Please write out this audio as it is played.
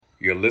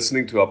You're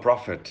listening to Our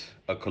Prophet,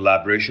 a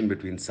collaboration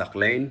between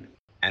Sakhlain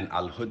and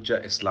Al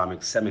Hujjah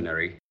Islamic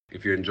Seminary.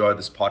 If you enjoy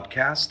this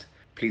podcast,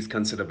 please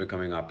consider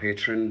becoming our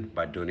patron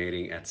by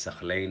donating at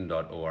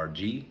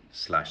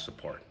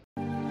sakhlain.org/support.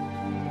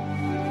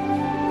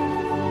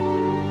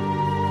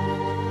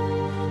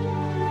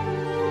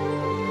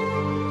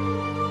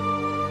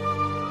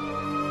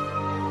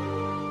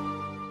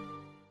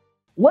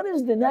 What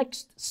is the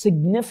next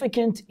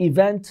significant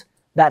event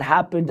that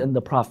happened in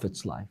the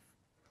Prophet's life?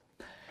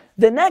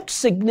 The next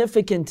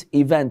significant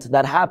event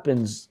that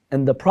happens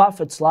in the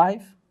Prophet's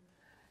life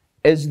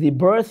is the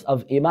birth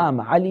of Imam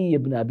Ali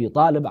ibn Abi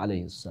Talib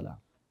alayhi salam.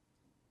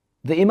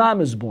 The Imam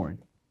is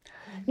born.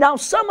 Now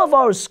some of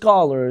our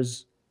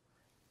scholars,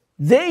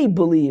 they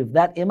believe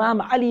that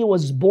Imam Ali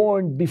was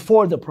born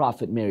before the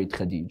Prophet married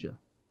Khadija.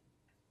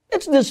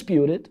 It's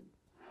disputed.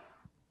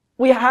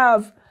 We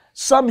have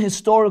some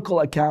historical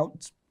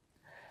accounts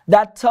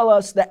that tell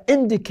us, that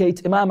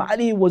indicate Imam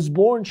Ali was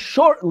born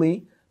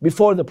shortly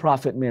before the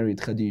Prophet married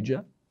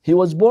Khadija. He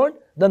was born,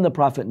 then the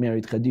Prophet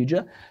married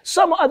Khadija.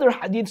 Some other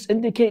hadiths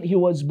indicate he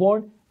was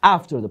born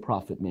after the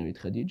Prophet married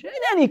Khadija.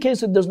 In any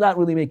case, it does not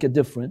really make a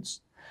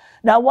difference.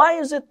 Now, why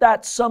is it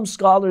that some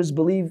scholars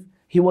believe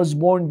he was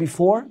born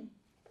before?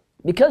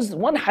 Because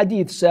one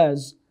hadith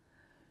says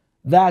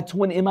that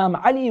when Imam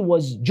Ali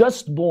was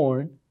just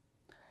born,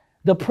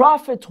 the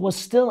Prophet was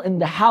still in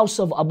the house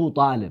of Abu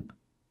Talib.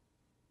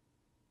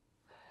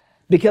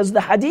 Because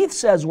the hadith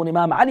says when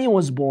Imam Ali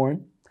was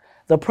born,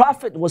 the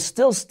Prophet was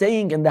still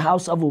staying in the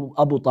house of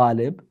Abu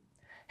Talib.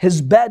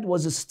 His bed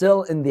was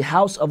still in the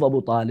house of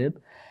Abu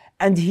Talib.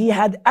 And he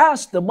had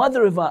asked the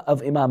mother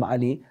of Imam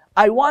Ali,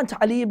 I want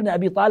Ali ibn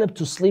Abi Talib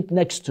to sleep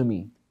next to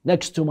me,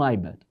 next to my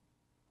bed.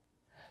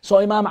 So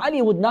Imam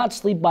Ali would not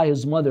sleep by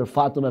his mother,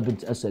 Fatima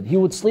bint Asad. He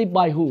would sleep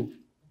by who?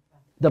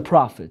 The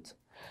Prophet.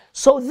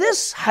 So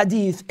this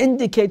hadith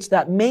indicates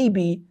that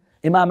maybe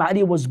Imam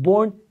Ali was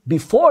born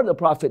before the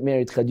Prophet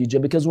married Khadija,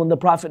 because when the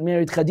Prophet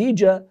married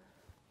Khadija,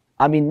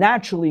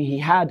 naturally he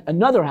had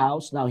another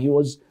house. Now he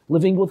was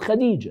living with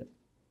Khadija.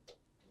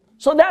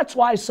 So that's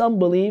why some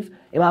believe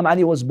Imam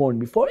Ali was born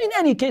before. In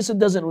any case, it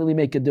doesn't really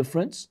make a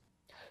difference.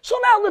 So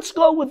now let's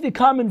go with the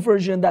common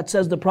version that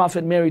says the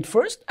Prophet married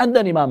first and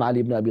then Imam Ali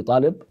ibn Abi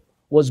Talib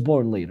was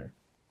born later.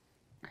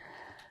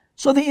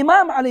 So the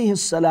Imam alayhi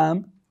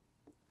salam,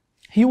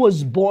 he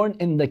was born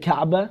in the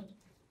Kaaba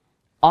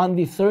on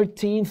the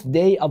 13th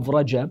day of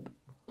Rajab.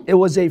 It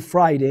was a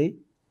Friday,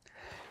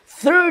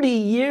 30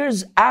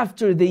 years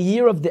after the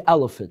year of the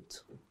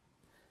elephant.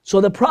 So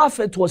the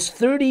Prophet was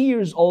 30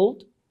 years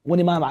old when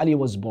Imam Ali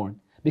was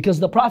born. Because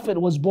the Prophet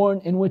was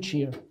born in which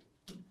year?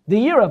 The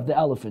year of the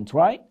elephant,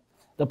 right?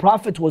 The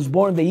Prophet was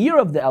born the year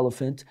of the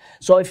elephant.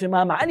 So if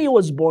Imam Ali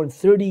was born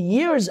 30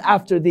 years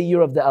after the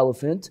year of the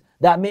elephant,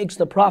 that makes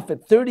the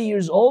Prophet 30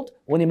 years old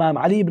when Imam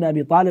Ali ibn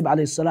Abi Talib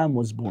alayhi salam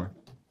was born.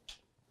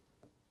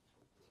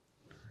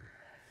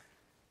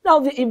 Now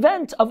the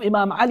event of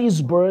Imam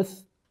Ali's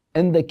birth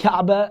in the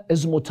Kaaba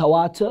is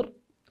mutawatir.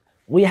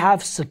 We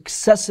have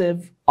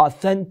successive,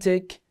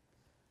 authentic,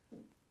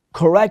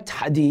 correct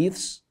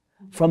hadiths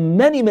from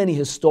many, many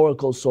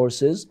historical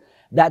sources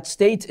that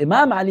state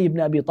Imam Ali ibn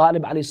Abi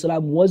Talib alayhi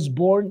salam was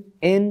born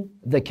in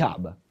the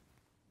Kaaba.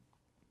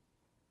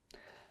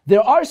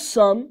 There are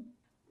some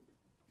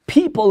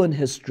people in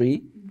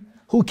history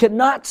who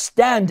cannot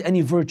stand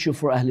any virtue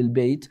for Ahlul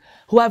Bayt,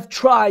 who have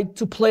tried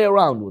to play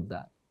around with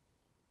that.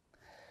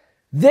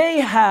 They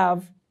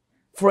have,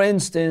 for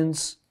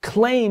instance,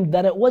 claimed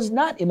that it was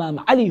not Imam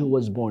Ali who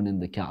was born in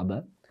the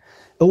Kaaba.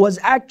 It was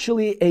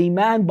actually a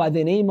man by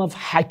the name of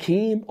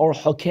Hakim or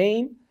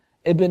Hukaym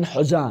ibn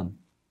Huzam.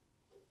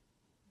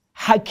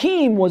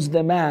 Hakim was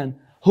the man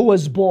who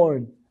was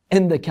born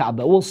in the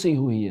Kaaba. We'll see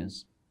who he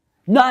is.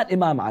 Not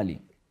Imam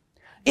Ali.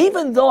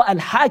 Even though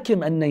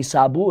Al-Hakim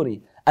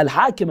al-Naysaburi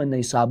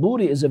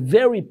is a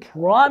very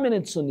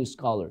prominent Sunni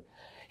scholar.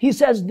 He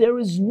says there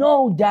is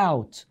no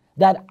doubt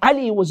that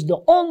Ali was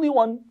the only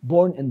one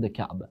born in the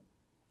Kaaba.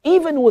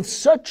 Even with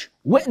such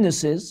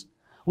witnesses,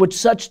 with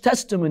such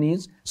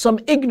testimonies, some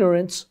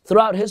ignorants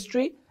throughout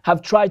history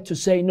have tried to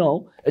say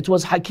no, it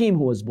was Hakim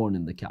who was born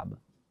in the Kaaba.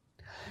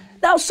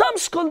 Now some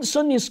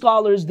Sunni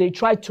scholars, they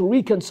try to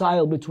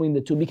reconcile between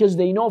the two because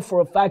they know for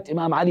a fact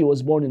Imam Ali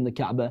was born in the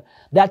Kaaba.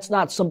 That's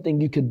not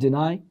something you could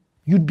deny.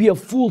 You'd be a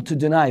fool to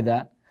deny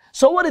that.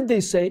 So what did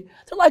they say?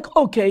 They're like,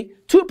 okay,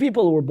 two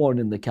people were born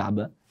in the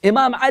Kaaba,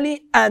 Imam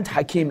Ali and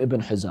Hakim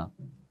ibn Hizam.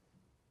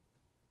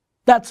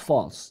 That's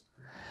false.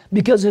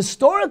 Because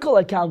historical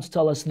accounts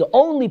tell us the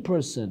only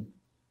person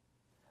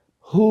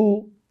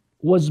who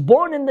was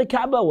born in the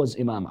Kaaba was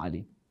Imam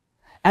Ali.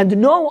 And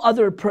no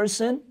other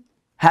person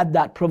had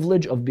that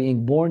privilege of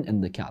being born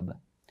in the Kaaba,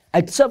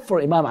 except for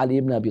Imam Ali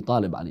ibn Abi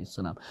Talib alayhi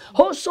salam.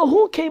 So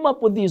who came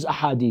up with these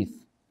ahadith?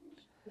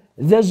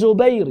 The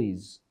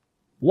Zubayris.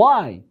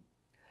 Why?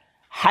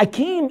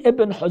 Hakim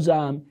ibn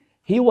Huzam,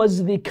 he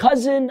was the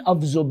cousin of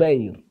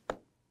Zubayr.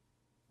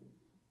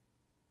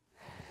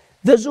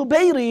 The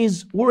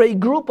Zubayris were a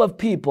group of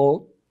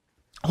people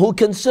who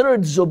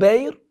considered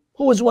Zubayr,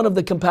 who was one of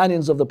the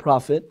companions of the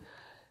Prophet,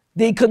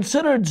 They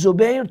considered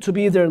Zubayr to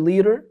be their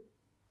leader.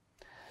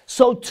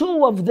 So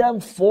two of them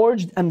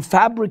forged and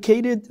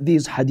fabricated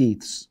these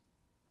hadiths.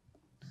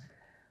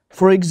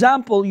 For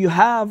example, you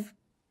have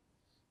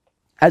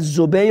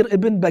Az-Zubayr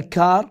ibn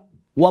Bakkar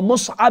wa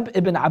Mus'ab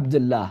ibn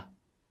Abdullah,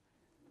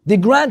 the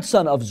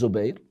grandson of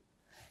Zubayr.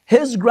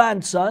 His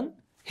grandson,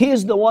 he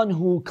is the one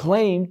who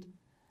claimed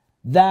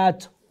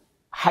that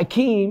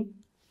Hakim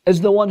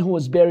is the one who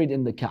was buried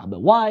in the Kaaba.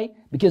 Why?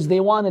 Because they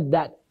wanted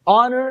that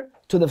honor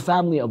to the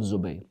family of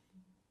Zubayr.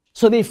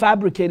 So they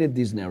fabricated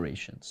these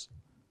narrations.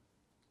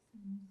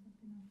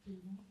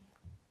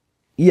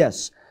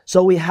 Yes.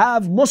 So we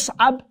have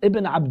Mus'ab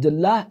ibn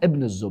Abdullah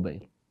ibn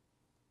Zubayr.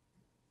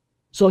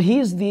 So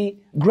he's the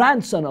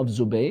grandson of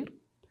Zubayr.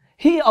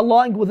 He,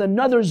 along with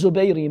another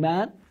Zubayri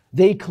man,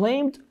 they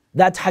claimed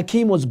that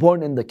Hakim was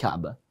born in the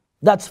Kaaba.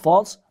 That's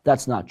false.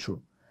 That's not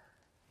true.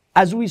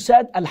 As we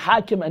said,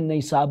 Al-Hakim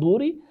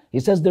al-Naysaburi, he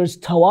says there's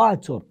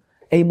tawatur.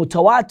 A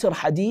mutawatir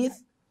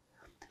hadith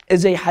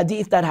is a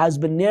hadith that has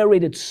been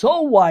narrated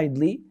so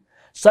widely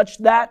such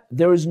that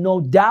there is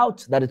no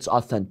doubt that it's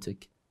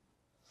authentic.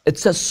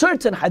 It's a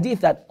certain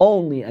hadith that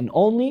only and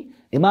only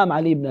Imam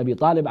Ali ibn Abi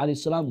Talib alayhi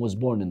salam was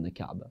born in the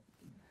Kaaba.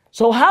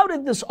 So how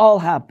did this all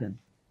happen?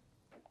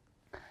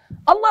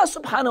 Allah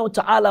subhanahu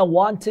wa ta'ala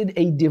wanted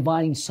a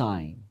divine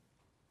sign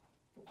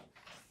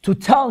to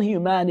tell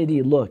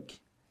humanity, look,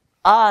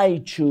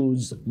 I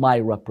choose my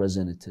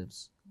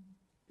representatives.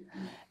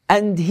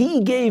 And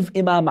He gave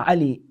Imam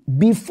Ali,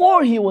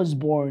 before he was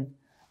born,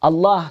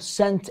 Allah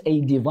sent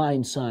a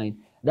divine sign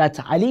that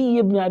Ali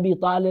ibn Abi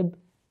Talib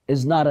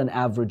is not an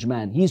average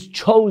man. He's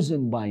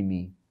chosen by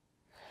me.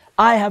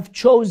 I have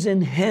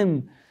chosen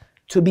him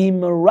to be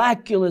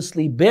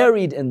miraculously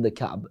buried in the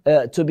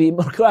Kaaba, to be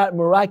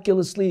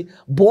miraculously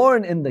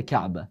born in the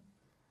Kaaba.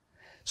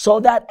 So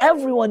that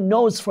everyone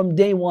knows from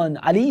day one,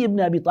 Ali ibn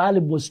Abi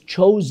Talib was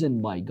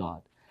chosen by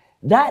God.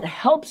 That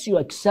helps you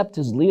accept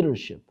his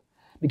leadership.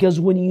 Because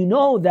when you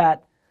know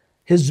that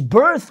his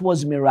birth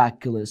was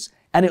miraculous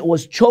and it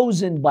was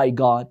chosen by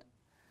God,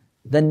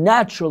 then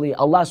naturally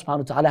Allah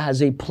subhanahu wa ta'ala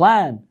has a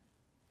plan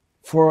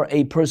for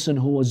a person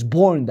who was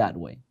born that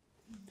way.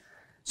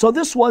 So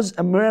this was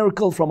a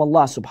miracle from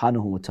Allah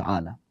subhanahu wa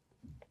ta'ala.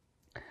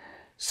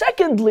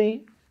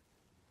 Secondly,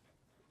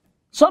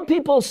 some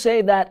people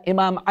say that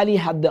Imam Ali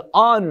had the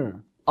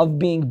honor of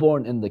being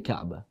born in the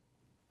Kaaba.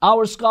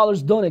 Our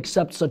scholars don't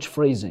accept such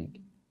phrasing.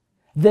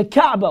 The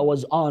Kaaba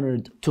was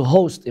honored to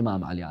host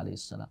Imam Ali alayhi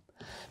salam,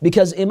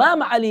 because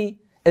Imam Ali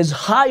is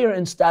higher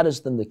in status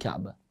than the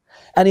Kaaba.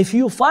 And if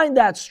you find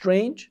that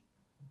strange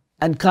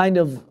and kind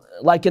of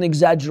like an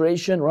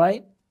exaggeration,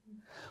 right?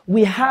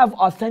 We have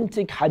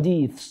authentic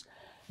hadiths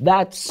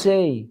that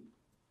say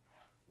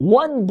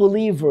one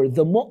believer,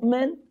 the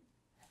mu'min,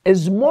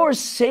 is more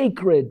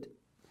sacred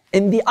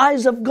in the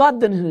eyes of God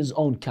than in his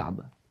own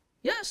Kaaba.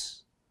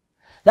 Yes.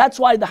 That's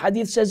why the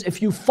hadith says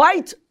if you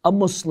fight a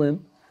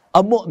Muslim,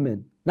 a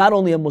mu'min, not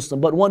only a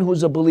Muslim, but one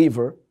who's a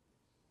believer,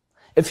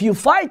 if you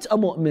fight a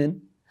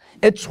mu'min,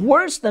 it's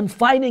worse than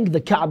fighting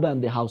the Kaaba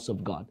and the house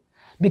of God.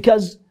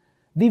 Because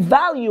the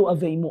value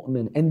of a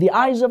mu'min in the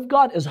eyes of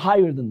God is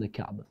higher than the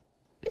Kaaba.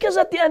 Because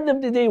at the end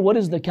of the day, what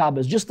is the Kaaba?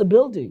 It's just a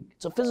building.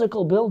 It's a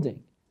physical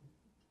building.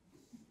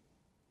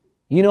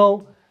 You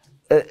know,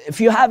 if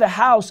you have a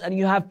house and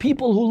you have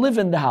people who live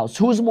in the house,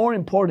 who's more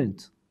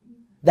important?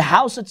 The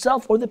house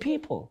itself or the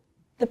people?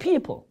 The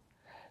people.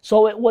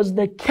 So it was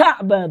the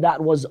Kaaba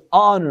that was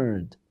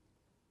honored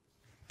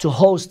to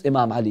host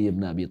Imam Ali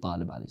ibn Abi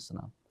Talib alayhi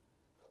salam.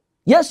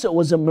 Yes, it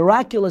was a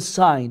miraculous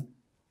sign,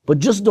 but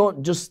just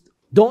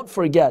don't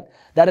forget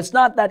that it's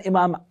not that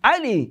Imam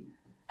Ali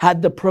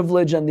had the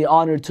privilege and the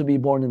honor to be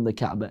born in the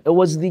Kaaba. It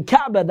was the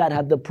Kaaba that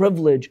had the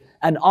privilege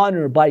and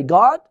honor by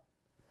God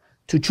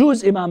to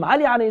choose Imam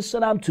Ali alayhi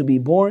salam to be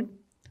born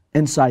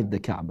inside the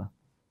Kaaba.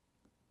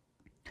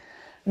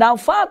 Now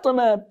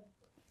Fatima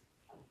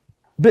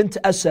bint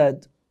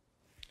Asad,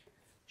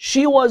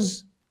 she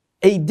was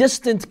a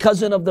distant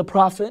cousin of the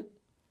Prophet.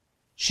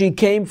 She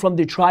came from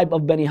the tribe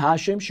of Bani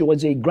Hashim. She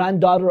was a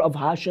granddaughter of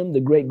Hashim,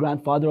 the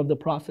great-grandfather of the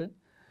Prophet.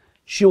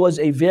 She was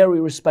a very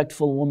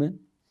respectful woman.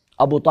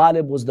 Abu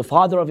Talib was the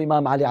father of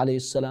Imam Ali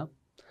alayhi salam.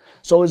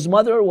 So his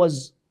mother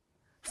was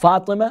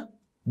Fatima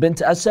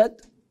bint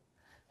Asad.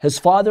 His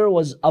father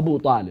was Abu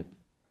Talib.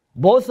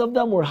 Both of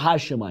them were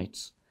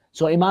Hashemites.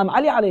 So Imam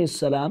Ali alayhi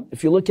salam,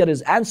 if you look at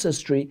his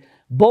ancestry,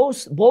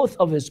 both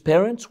of his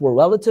parents were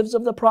relatives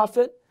of the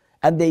Prophet,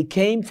 and they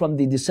came from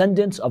the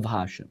descendants of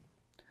Hashim.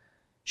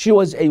 She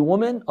was a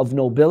woman of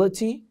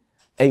nobility,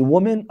 a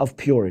woman of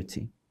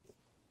purity.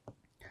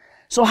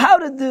 So how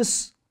did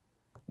this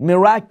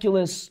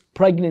miraculous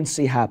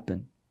pregnancy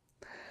happen?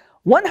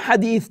 One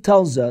hadith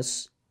tells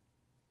us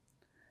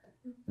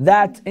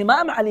that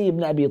Imam Ali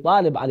ibn Abi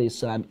Talib alayhi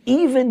salam,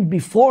 even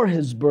before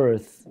his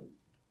birth,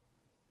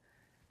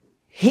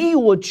 he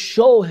would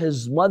show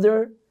his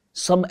mother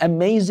some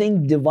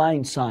amazing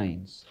divine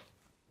signs.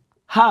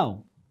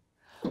 How?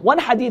 One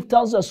hadith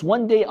tells us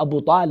one day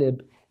Abu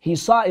Talib, he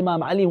saw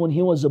Imam Ali when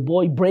he was a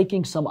boy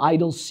breaking some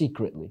idols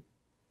secretly.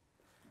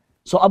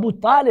 So Abu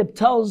Talib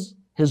tells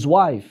his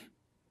wife,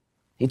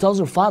 he tells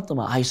her,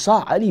 Fatima, I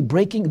saw Ali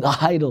breaking the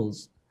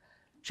idols.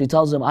 She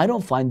tells him, I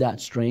don't find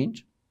that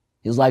strange.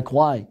 He's like,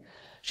 why?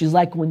 She's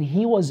like, when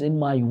he was in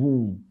my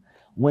womb,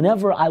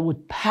 whenever I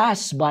would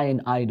pass by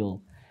an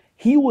idol,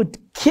 he would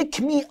kick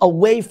me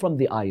away from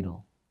the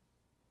idol.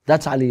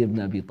 That's Ali ibn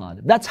Abi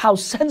Talib. That's how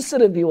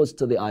sensitive he was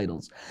to the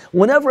idols.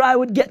 Whenever I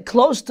would get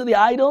close to the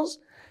idols,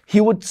 he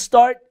would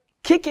start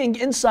kicking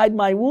inside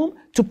my womb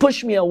to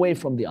push me away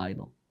from the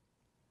idol.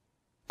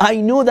 I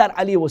knew that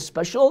Ali was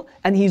special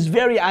and he's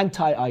very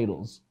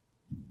anti-idols.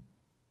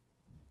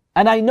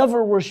 And I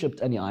never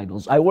worshipped any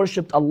idols. I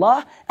worshipped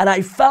Allah, and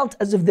I felt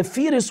as if the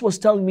fetus was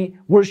telling me,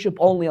 worship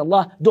only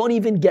Allah, don't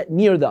even get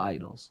near the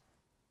idols.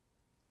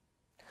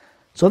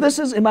 So this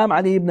is Imam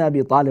Ali ibn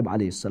Abi Talib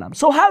alayhi salam.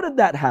 So how did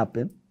that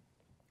happen?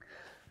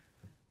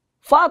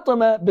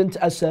 Fatima bint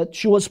Asad,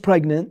 she was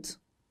pregnant.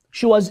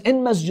 She was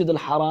in Masjid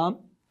al-Haram,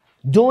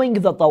 doing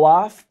the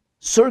tawaf,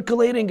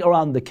 circulating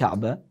around the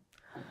Kaaba,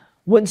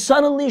 when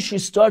suddenly she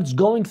starts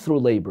going through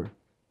labor.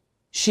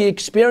 She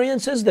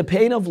experiences the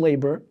pain of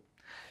labor.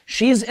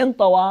 She's in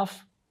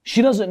tawaf,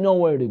 she doesn't know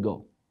where to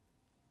go.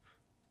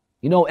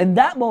 You know, in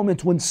that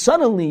moment when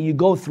suddenly you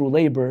go through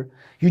labor,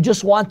 you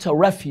just want a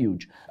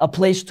refuge, a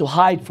place to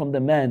hide from the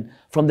men,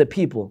 from the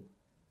people.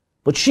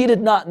 But she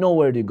did not know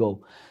where to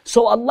go.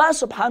 So Allah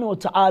subhanahu wa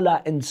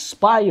ta'ala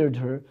inspired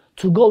her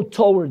to go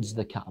towards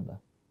the Kaaba.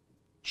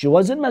 She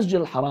was in Masjid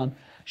al-Haram,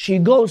 she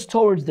goes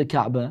towards the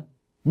Kaaba,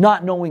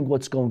 not knowing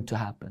what's going to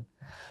happen.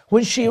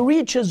 When she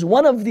reaches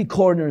one of the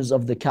corners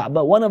of the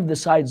Kaaba, one of the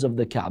sides of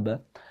the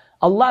Kaaba,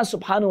 Allah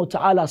subhanahu wa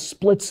ta'ala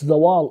splits the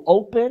wall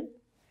open.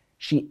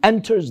 She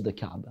enters the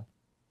Kaaba.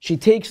 She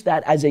takes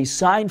that as a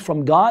sign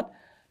from God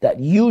that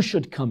you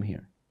should come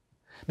here.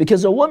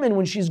 Because a woman,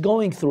 when she's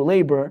going through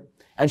labor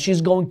and she's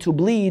going to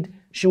bleed,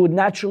 she would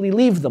naturally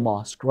leave the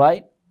mosque,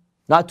 right?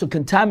 Not to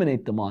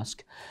contaminate the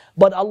mosque.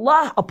 But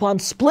Allah, upon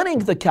splitting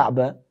the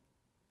Kaaba,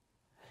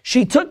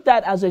 she took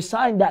that as a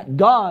sign that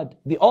God,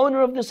 the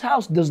owner of this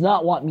house, does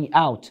not want me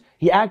out.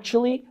 He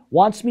actually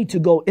wants me to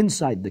go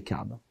inside the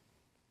Kaaba.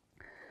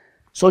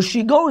 So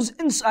she goes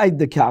inside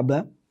the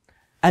Kaaba,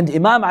 and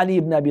Imam Ali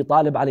ibn Abi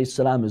Talib alayhi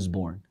salam is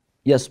born.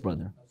 Yes,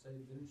 brother.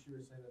 Didn't she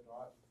recite a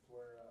dua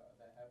before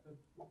that happened?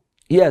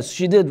 Yes,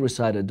 she did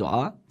recite a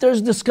dua.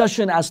 There's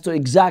discussion as to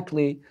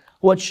exactly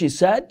what she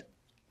said,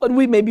 but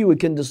maybe we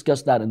can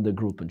discuss that in the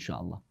group,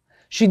 inshallah.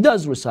 She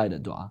does recite a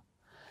dua.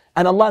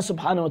 And Allah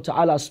subhanahu wa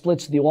ta'ala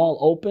splits the wall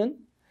open.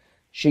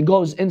 She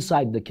goes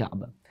inside the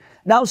Kaaba.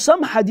 Now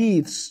some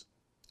hadiths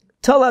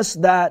tell us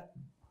that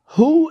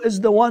who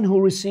is the one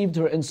who received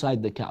her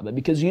inside the Kaaba?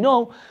 Because you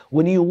know,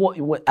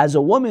 as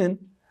a woman,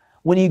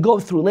 when you go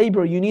through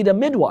labor, you need a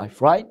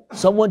midwife, right?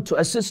 Someone to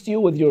assist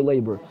you with your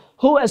labor.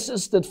 Who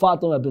assisted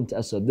Fatima bint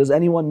Asad? Does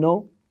anyone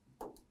know?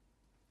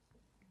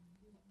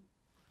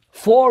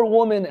 4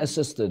 women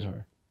assisted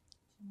her.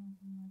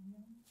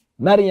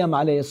 Maryam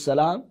alayhi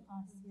salam,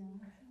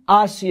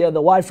 Asiya,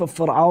 the wife of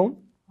Fir'aun,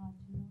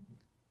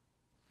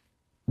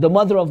 the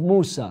mother of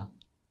Musa,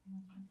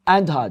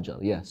 and Hajar,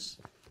 yes.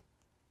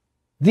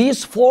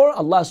 These 4,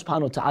 Allah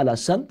subhanahu wa ta'ala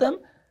sent them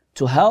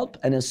to help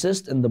and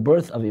assist in the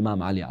birth of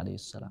Imam Ali alayhi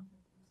salam.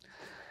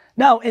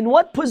 Now, in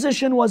what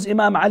position was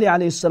Imam Ali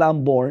alayhi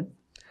salam born?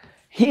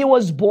 He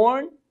was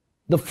born,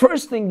 the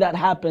first thing that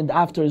happened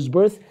after his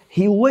birth,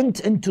 he went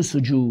into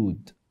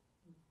sujood.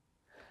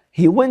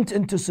 He went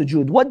into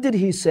sujood. What did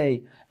he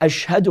say?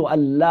 Ashhadu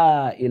an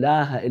la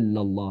ilaha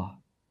illallah.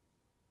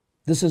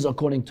 This is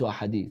according to a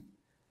hadith.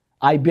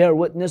 I bear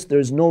witness there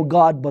is no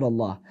God but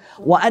Allah.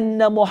 Wa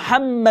anna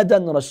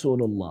Muhammadan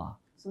Rasulullah.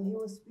 So he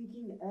was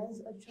speaking as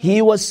a child?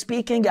 He was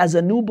speaking as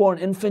a newborn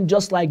infant,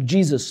 just like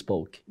Jesus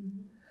spoke.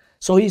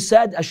 So he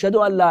said,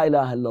 Ashhadu an la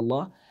ilaha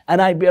illallah,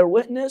 and I bear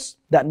witness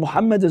that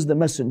Muhammad is the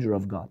messenger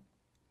of God.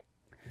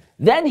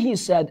 Then he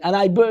said, and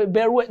I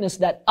bear witness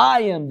that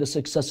I am the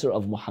successor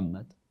of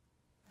Muhammad.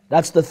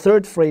 That's the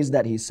third phrase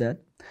that he said.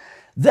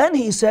 Then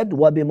he said,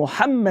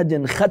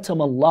 وَبِمُحَمَّدٍ خَتَمَ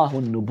اللَّهُ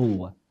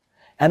النُّبُوَّةِ.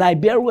 And I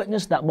bear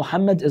witness that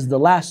Muhammad is the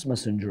last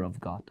messenger of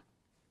God.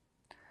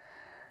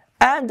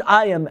 And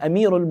I am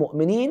Amirul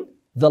Mu'mineen,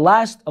 the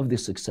last of the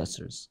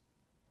successors.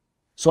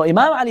 So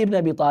Imam Ali ibn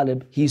Abi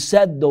Talib, he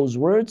said those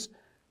words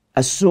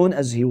as soon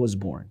as he was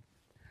born.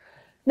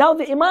 Now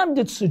the Imam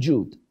did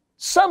sujood.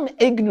 Some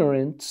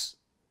ignorants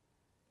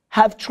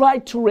have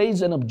tried to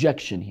raise an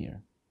objection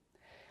here.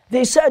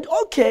 They said,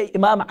 okay,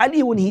 Imam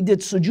Ali, when he did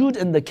sujood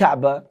in the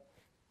Kaaba,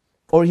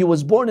 or he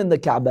was born in the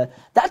Kaaba,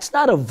 that's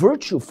not a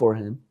virtue for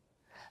him.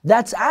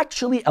 That's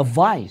actually a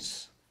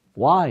vice.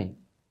 Why?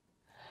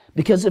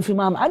 Because if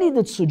Imam Ali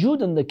did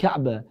sujood in the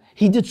Kaaba,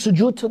 he did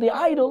sujood to the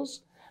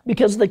idols.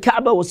 Because the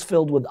Kaaba was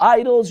filled with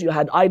idols, you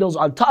had idols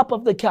on top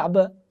of the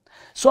Kaaba.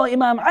 So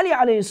Imam Ali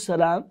alayhi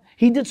salam,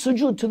 he did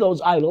sujood to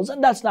those idols,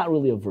 and that's not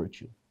really a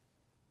virtue.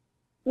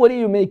 What do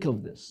you make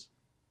of this?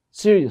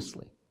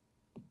 Seriously.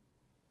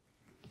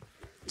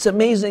 It's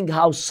amazing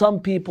how some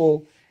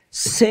people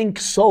sink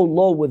so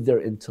low with their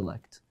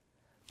intellect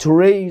to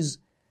raise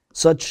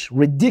such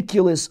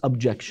ridiculous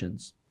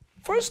objections.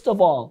 First of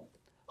all,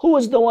 Who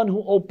was the one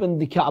who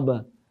opened the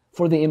Kaaba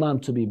for the Imam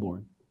to be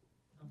born?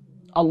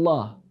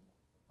 Allah.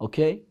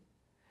 Okay?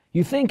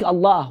 You think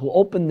Allah, who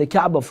opened the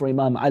Kaaba for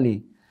Imam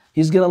Ali,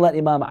 He's going to let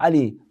Imam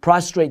Ali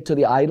prostrate to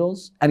the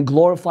idols and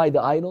glorify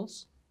the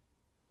idols?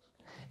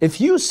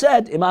 If you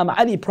said Imam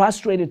Ali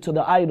prostrated to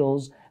the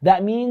idols,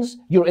 that means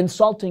you're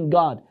insulting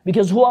God.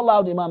 Because who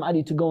allowed Imam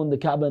Ali to go in the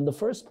Kaaba in the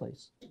first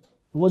place? It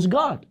was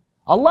God.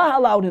 Allah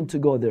allowed him to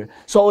go there.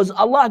 So is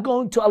Allah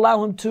going to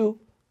allow him to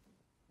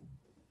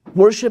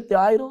worship the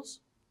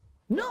idols?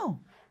 No.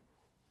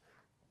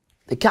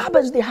 The Kaaba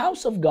is the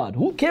house of God.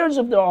 Who cares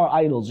if there are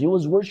idols? He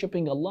was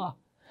worshiping Allah.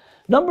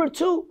 Number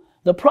two,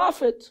 the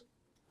Prophet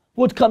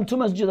would come to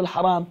Masjid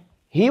al-Haram.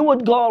 He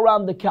would go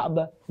around the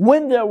Kaaba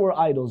when there were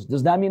idols.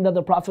 Does that mean that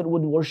the Prophet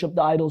would worship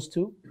the idols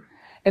too?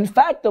 In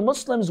fact, the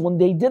Muslims, when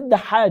they did the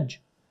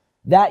Hajj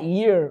that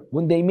year,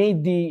 when they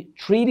made the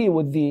treaty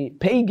with the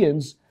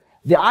pagans,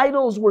 the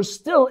idols were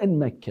still in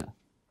Mecca.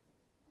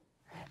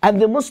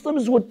 And the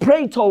Muslims would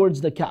pray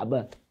towards the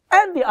Kaaba,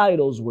 and the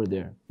idols were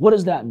there. What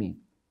does that mean?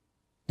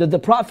 Did the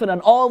Prophet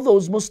and all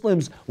those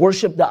Muslims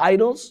worship the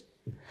idols?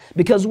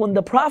 Because when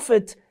the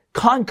Prophet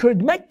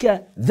conquered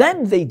Mecca,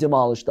 then they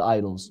demolished the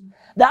idols.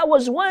 That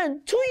was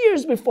when? 2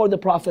 years before the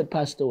Prophet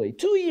passed away.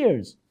 2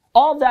 years.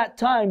 All that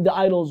time, the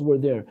idols were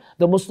there.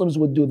 The Muslims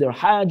would do their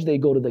Hajj, they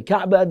go to the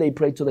Kaaba, they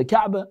pray to the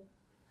Kaaba,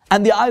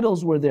 and the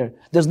idols were there.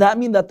 Does that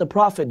mean that the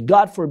Prophet,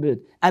 God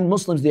forbid, and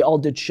Muslims, they all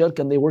did shirk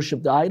and they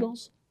worshiped the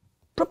idols?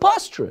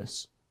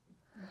 Preposterous.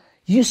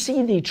 You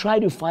see, they try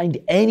to find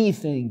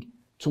anything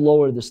to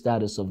lower the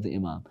status of the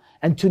Imam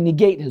and to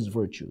negate his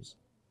virtues.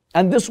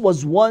 And this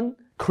was one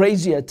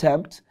crazy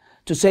attempt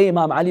to say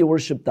Imam Ali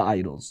worshipped the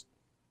idols.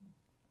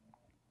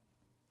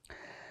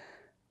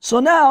 So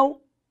now,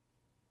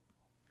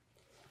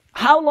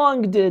 how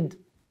long did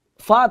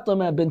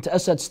Fatima bint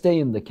Asad stay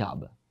in the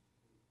Kaaba?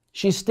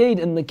 She stayed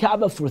in the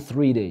Kaaba for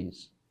 3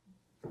 days.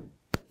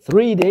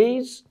 3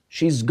 days,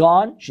 she's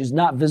gone, she's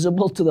not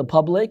visible to the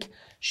public,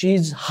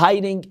 she's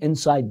hiding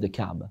inside the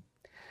Kaaba.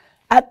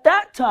 At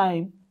that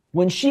time,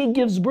 when she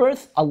gives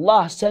birth,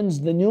 Allah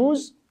sends the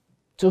news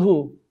to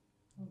who?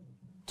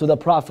 To the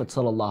Prophet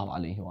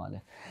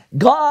ﷺ.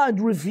 God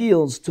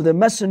reveals to the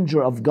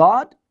messenger of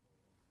God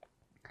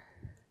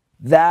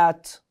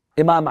that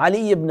Imam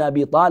Ali ibn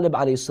Abi Talib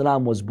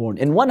ﷺ was born.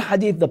 In one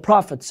hadith, the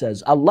Prophet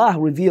says, Allah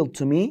revealed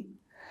to me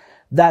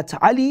that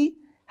Ali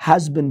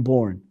has been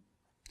born.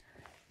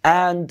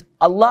 And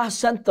Allah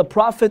sent the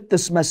Prophet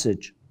this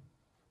message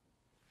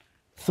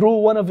through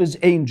one of his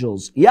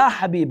angels. Ya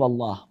Habib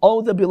Allah,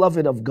 O the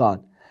beloved of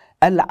God,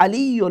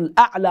 Al-Aliyyul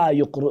A'la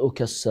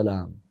yuqru'uka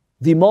as-salam.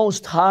 The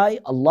Most High,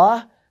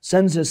 Allah,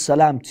 sends His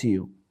salam to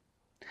you.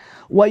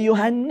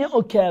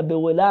 وَيُهَنِّئُكَ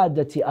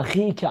بِوِلَادَةِ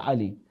أَخِيكَ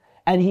عَلِي.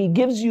 And He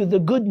gives you the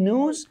good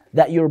news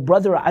that your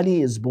brother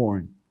Ali is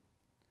born.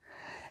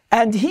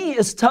 And He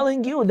is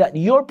telling you that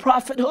your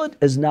prophethood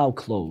is now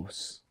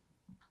close.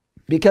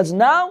 Because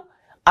now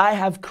I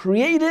have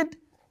created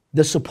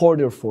the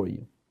supporter for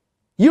you.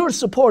 Your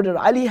supporter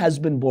Ali has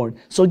been born.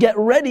 So get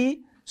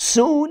ready,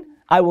 soon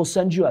I will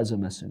send you as a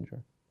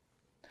messenger.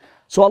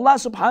 So Allah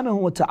subhanahu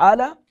wa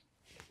ta'ala,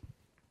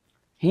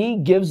 He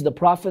gives the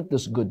Prophet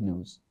this good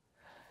news.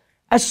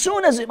 As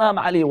soon as Imam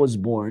Ali was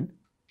born,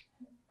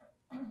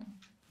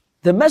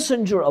 the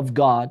messenger of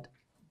God,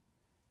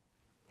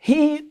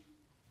 he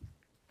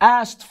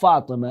asked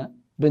Fatima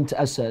bint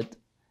Asad,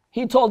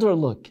 he told her,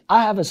 look,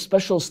 I have a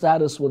special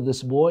status with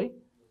this boy.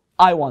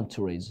 I want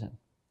to raise him.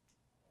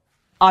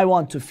 I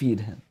want to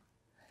feed him.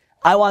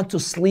 I want to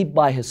sleep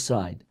by his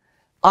side.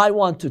 I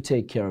want to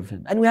take care of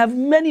him. And we have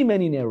many,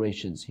 many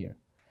narrations here.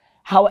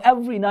 How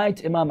every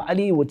night Imam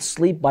Ali would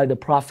sleep by the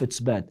Prophet's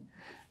bed.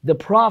 The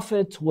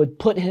Prophet would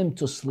put him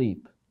to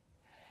sleep.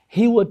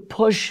 He would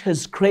push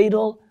his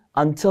cradle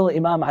until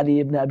Imam Ali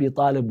ibn Abi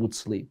Talib would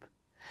sleep.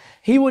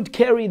 He would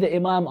carry the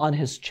Imam on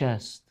his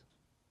chest.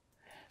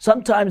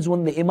 Sometimes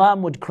when the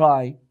Imam would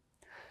cry,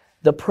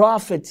 the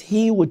Prophet,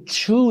 he would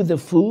chew the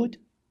food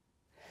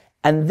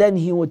and then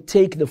he would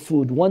take the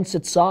food once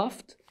it's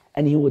soft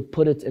and he would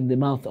put it in the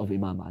mouth of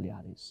Imam Ali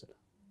alayhi salam.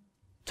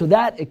 To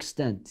that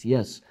extent,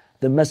 yes,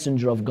 the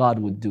Messenger of God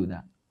would do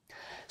that.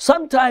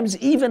 Sometimes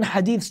even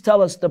hadiths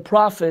tell us the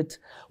Prophet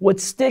would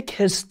stick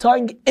his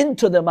tongue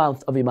into the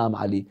mouth of Imam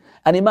Ali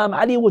and Imam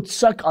Ali would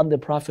suck on the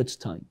Prophet's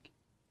tongue.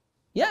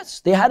 Yes,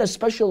 they had a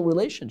special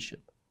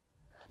relationship.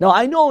 Now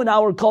I know in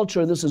our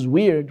culture this is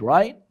weird,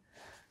 right?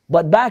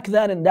 But back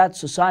then in that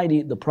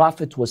society, the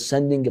Prophet was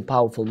sending a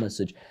powerful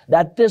message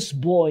that this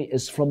boy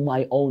is from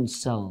my own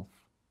self.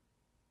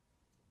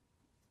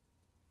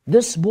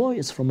 This boy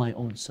is from my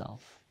own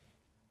self.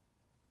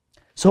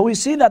 So we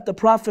see that the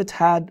Prophet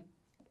had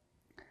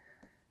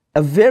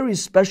a very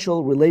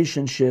special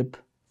relationship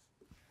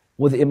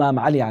with Imam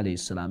Ali alayhi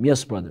salam.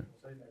 Yes, brother.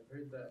 I've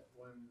heard that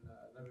when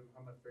Nabi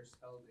Muhammad first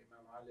held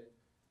Imam Ali,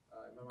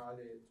 Imam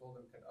Ali told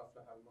him, "Kad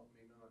aflaha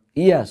al-mu'minun."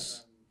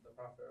 Yes. And the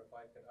Prophet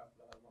replied, "Kad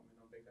aflaha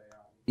al-mu'minun bika ya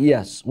Ali."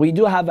 Yes, we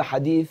do have a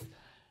hadith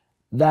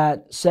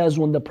that says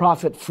when the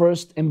Prophet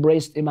first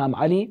embraced Imam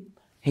Ali,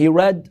 he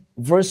read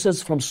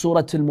verses from Surah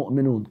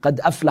Al-Mu'minun. قَدْ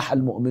أَفْلَحَ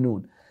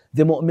الْمُؤْمِنُونَ.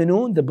 The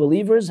mu'minun, the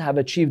believers, have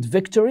achieved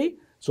victory.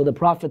 So the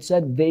Prophet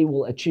said they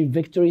will achieve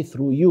victory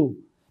through you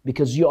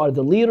because you are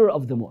the leader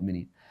of the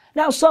mu'mineen.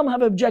 Now some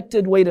have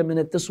objected, wait a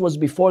minute, this was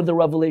before the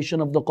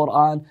revelation of the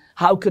Quran.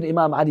 How could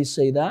Imam Ali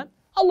say that?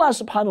 Allah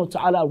subhanahu wa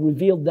ta'ala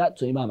revealed that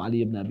to Imam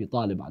Ali ibn Abi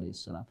Talib alayhi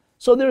salam.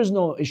 So there is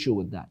no issue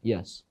with that,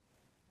 yes.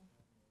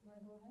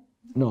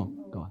 No,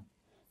 go on.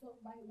 So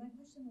my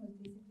question was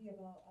basically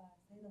about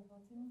Sayyidah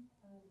Fatima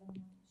when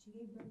she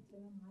gave birth to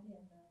Imam Ali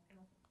and the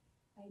Prophet.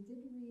 I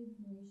did read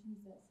narrations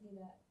that say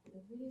that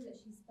the 3 days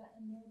that she spent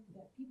in there,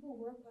 that people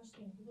were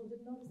questioning, people did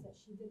notice that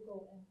she did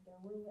go and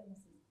there were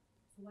witnesses.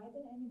 So why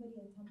didn't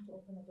anybody attempt to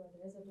open the door?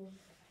 There is a door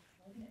for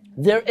the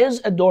Kaaba. There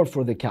is a door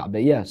for the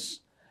Kaaba, yes.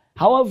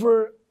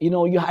 However,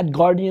 you had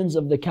guardians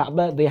of the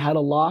Kaaba, they had a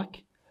lock.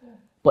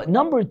 But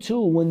number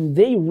 2, when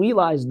they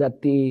realized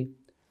that the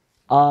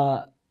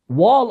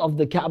wall of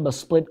the Kaaba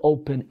split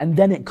open and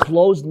then it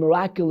closed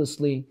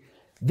miraculously,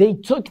 they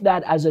took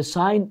that as a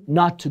sign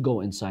not to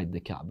go inside the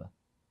Kaaba.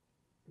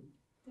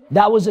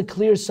 That was a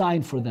clear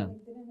sign for them.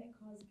 Didn't it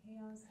cause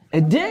chaos?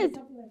 It did.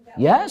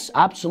 Yes,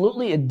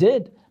 absolutely it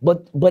did.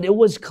 But it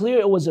was clear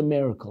it was a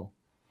miracle.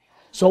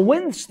 So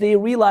once they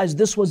realized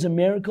this was a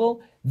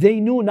miracle, they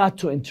knew not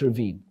to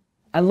intervene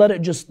and let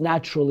it just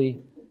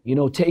naturally,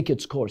 take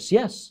its course.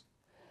 Yes.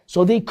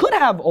 So they could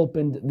have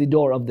opened the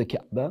door of the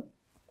Kaaba.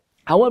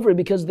 However,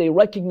 because they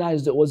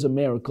recognized it was a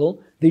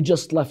miracle, they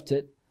just left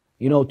it,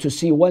 to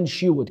see when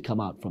she would come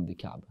out from the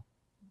Kaaba.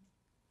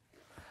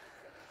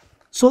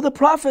 So the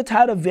Prophet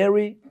had a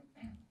very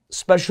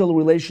special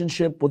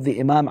relationship with the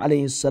Imam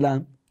alayhi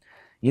salam.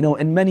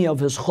 In many of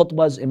his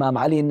khutbahs, Imam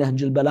Ali in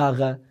Nahj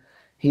al-Balagha,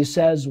 he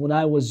says, when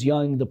I was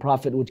young, the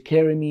Prophet would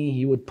carry me,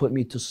 he would put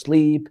me to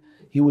sleep,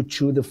 he would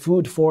chew the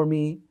food for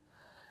me,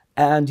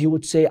 and he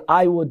would say,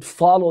 I would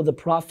follow the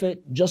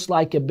Prophet just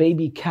like a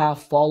baby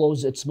calf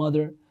follows its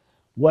mother.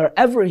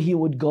 Wherever he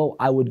would go,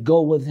 I would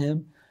go with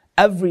him.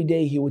 Every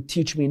day he would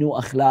teach me new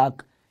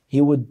akhlaq, he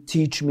would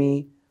teach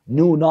me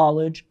new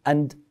knowledge.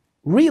 And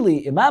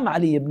really, Imam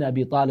Ali ibn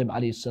Abi Talib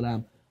alayhi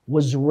salam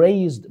was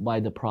raised by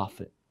the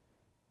Prophet.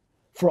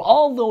 For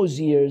all those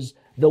years,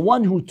 the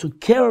one who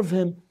took care of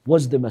him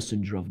was the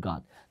Messenger of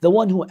God. The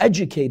one who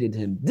educated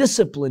him,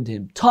 disciplined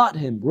him, taught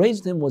him,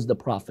 raised him was the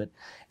Prophet.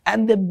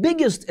 And the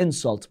biggest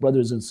insult,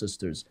 brothers and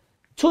sisters,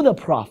 to the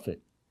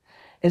Prophet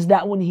is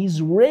that when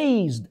he's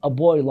raised a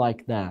boy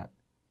like that,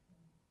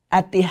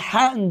 at the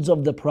hands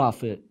of the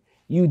Prophet,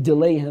 you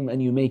delay him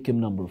and you make him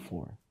number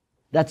 4.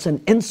 That's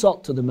an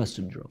insult to the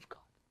Messenger of God.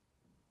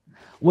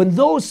 When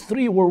those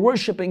 3 were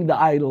worshipping the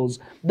idols,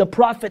 the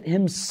Prophet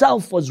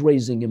himself was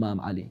raising Imam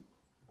Ali.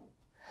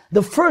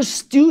 The first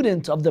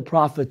student of the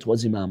Prophet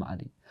was Imam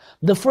Ali.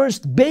 The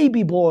first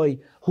baby boy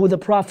who the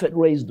Prophet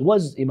raised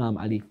was Imam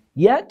Ali.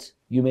 Yet,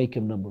 you make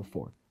him number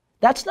 4.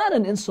 That's not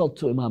an insult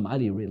to Imam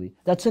Ali, really.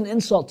 That's an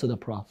insult to the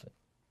Prophet.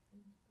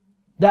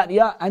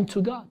 And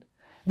to God.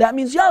 That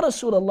means, Ya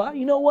Rasulullah,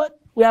 you know what?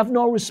 We have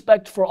no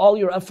respect for all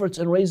your efforts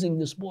in raising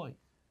this boy.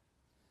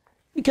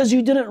 Because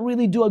you didn't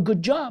really do a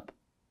good job.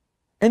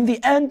 In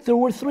the end, there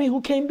were 3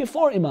 who came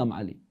before Imam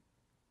Ali.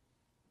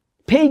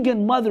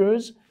 Pagan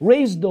mothers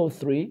raised those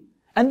 3,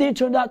 and they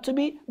turned out to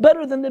be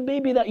better than the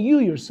baby that you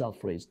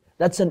yourself raised.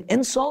 That's an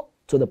insult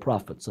to the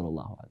Prophet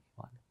sallallahu alaihi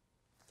wasallam.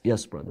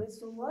 Yes, brother. Wait,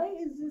 so why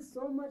is this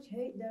so much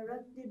hate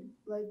directed,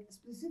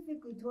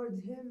 specifically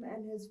towards him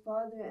and his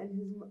father and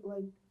his,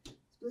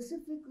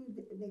 specifically,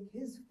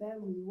 his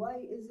family? Why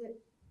is it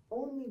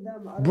only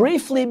them?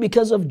 Briefly,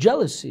 because of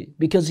jealousy,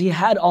 because he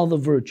had all the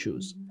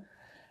virtues.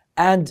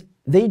 And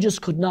they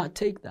just could not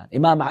take that.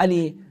 Imam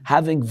Ali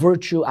having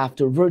virtue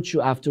after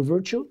virtue after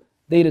virtue,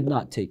 they did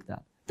not take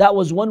that. That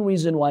was one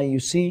reason why you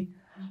see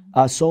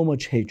so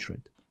much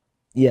hatred.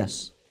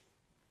 Yes.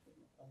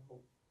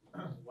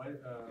 Why,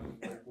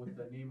 with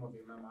the name of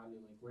Imam Ali,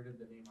 where did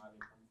the name Ali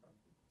come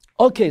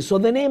from? Okay, so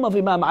the name of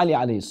Imam Ali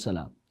alayhi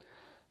salam.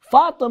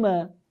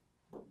 Fatima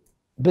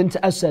bint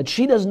Asad,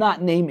 she does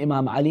not name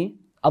Imam Ali.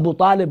 Abu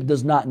Talib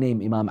does not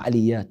name Imam Ali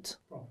yet.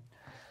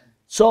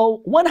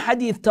 So one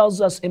hadith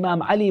tells us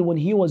Imam Ali, when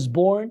he was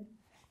born,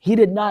 he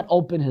did not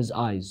open his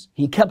eyes.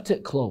 He kept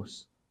it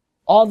closed.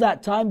 All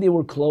that time they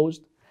were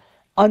closed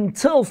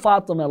until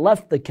Fatima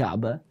left the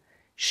Kaaba.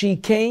 She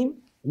came.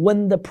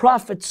 When the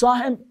Prophet saw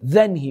him,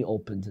 then he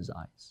opened his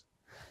eyes.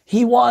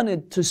 He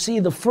wanted to see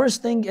the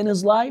first thing in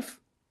his life,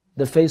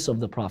 the face of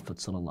the Prophet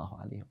sallallahu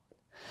alaihi wasallam.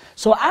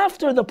 So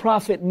after the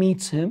Prophet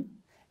meets him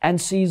and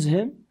sees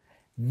him,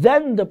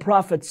 then the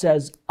Prophet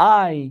says,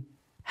 I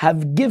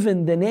have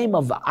given the name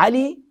of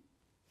Ali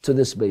to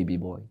this baby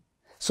boy.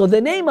 So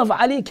the name of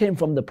Ali came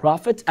from the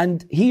Prophet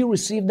and he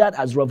received that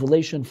as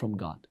revelation from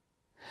God.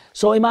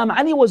 So Imam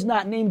Ali was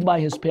not named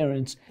by his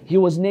parents. He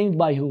was named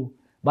by who?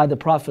 By the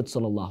Prophet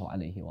sallallahu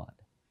alaihi wasallam.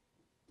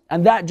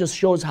 And that just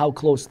shows how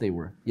close they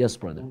were. Yes,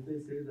 brother. Don't they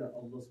say that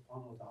Allah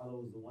subhanahu wa ta'ala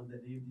was the one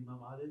that named Imam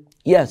Ali?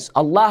 Yes,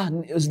 Allah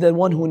is the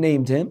one who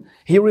named him.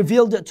 He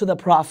revealed it to the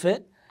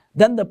Prophet.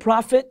 Then the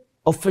Prophet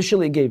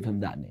officially gave him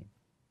that name.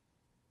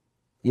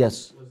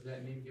 Yes. Was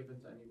that name given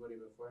to anybody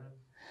before him?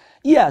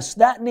 Yes,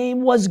 that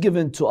name was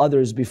given to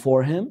others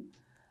before him.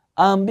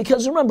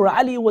 Because remember,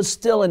 Ali was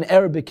still an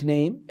Arabic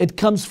name. It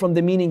comes from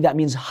the meaning that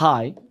means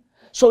high.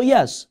 So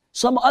yes,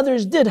 some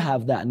others did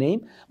have that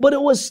name, but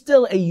it was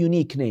still a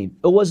unique name.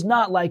 It was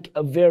not like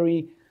a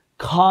very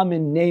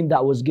common name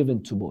that was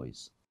given to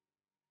boys.